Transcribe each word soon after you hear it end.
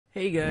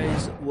Hey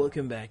guys,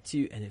 welcome back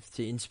to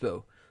NFT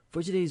Inspo.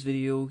 For today's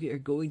video, we are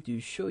going to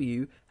show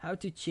you how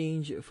to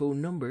change phone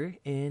number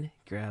in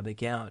Grab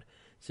account.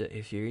 So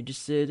if you're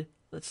interested,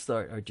 let's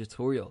start our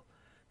tutorial.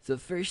 So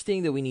first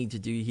thing that we need to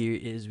do here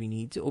is we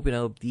need to open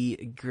up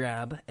the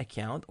Grab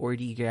account or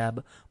the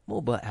Grab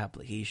mobile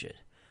application.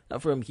 Now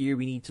from here,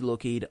 we need to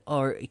locate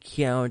our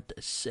account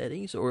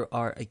settings or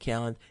our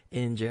account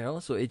in general.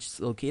 So it's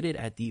located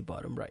at the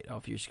bottom right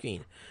of your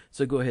screen.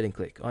 So go ahead and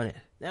click on it.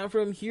 Now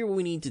from here, what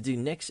we need to do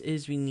next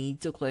is we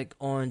need to click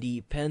on the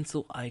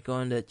pencil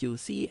icon that you'll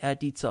see at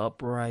the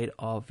top right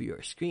of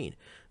your screen.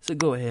 So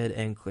go ahead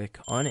and click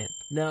on it.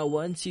 Now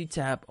once you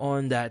tap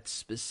on that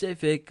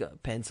specific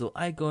pencil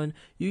icon,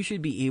 you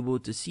should be able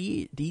to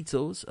see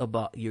details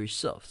about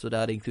yourself. So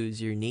that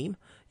includes your name,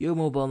 your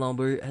mobile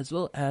number, as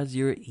well as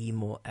your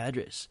email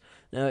address.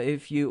 Now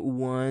if you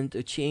want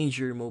to change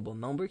your mobile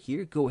number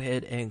here, go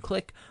ahead and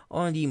click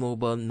on the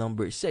mobile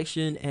number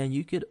section, and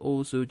you could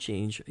also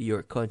change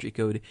your country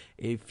code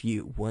if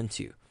you want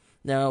to.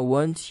 Now,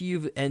 once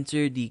you've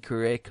entered the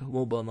correct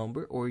mobile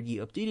number or the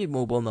updated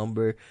mobile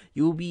number,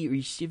 you'll be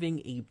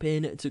receiving a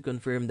PIN to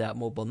confirm that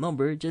mobile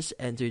number. Just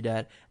enter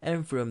that,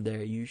 and from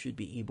there, you should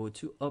be able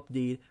to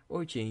update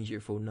or change your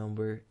phone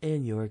number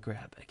in your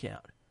Grab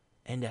account.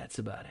 And that's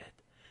about it.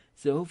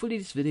 So hopefully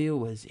this video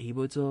was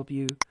able to help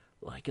you.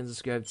 Like and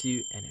subscribe to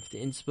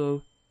NFT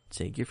Inspo.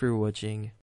 Thank you for watching.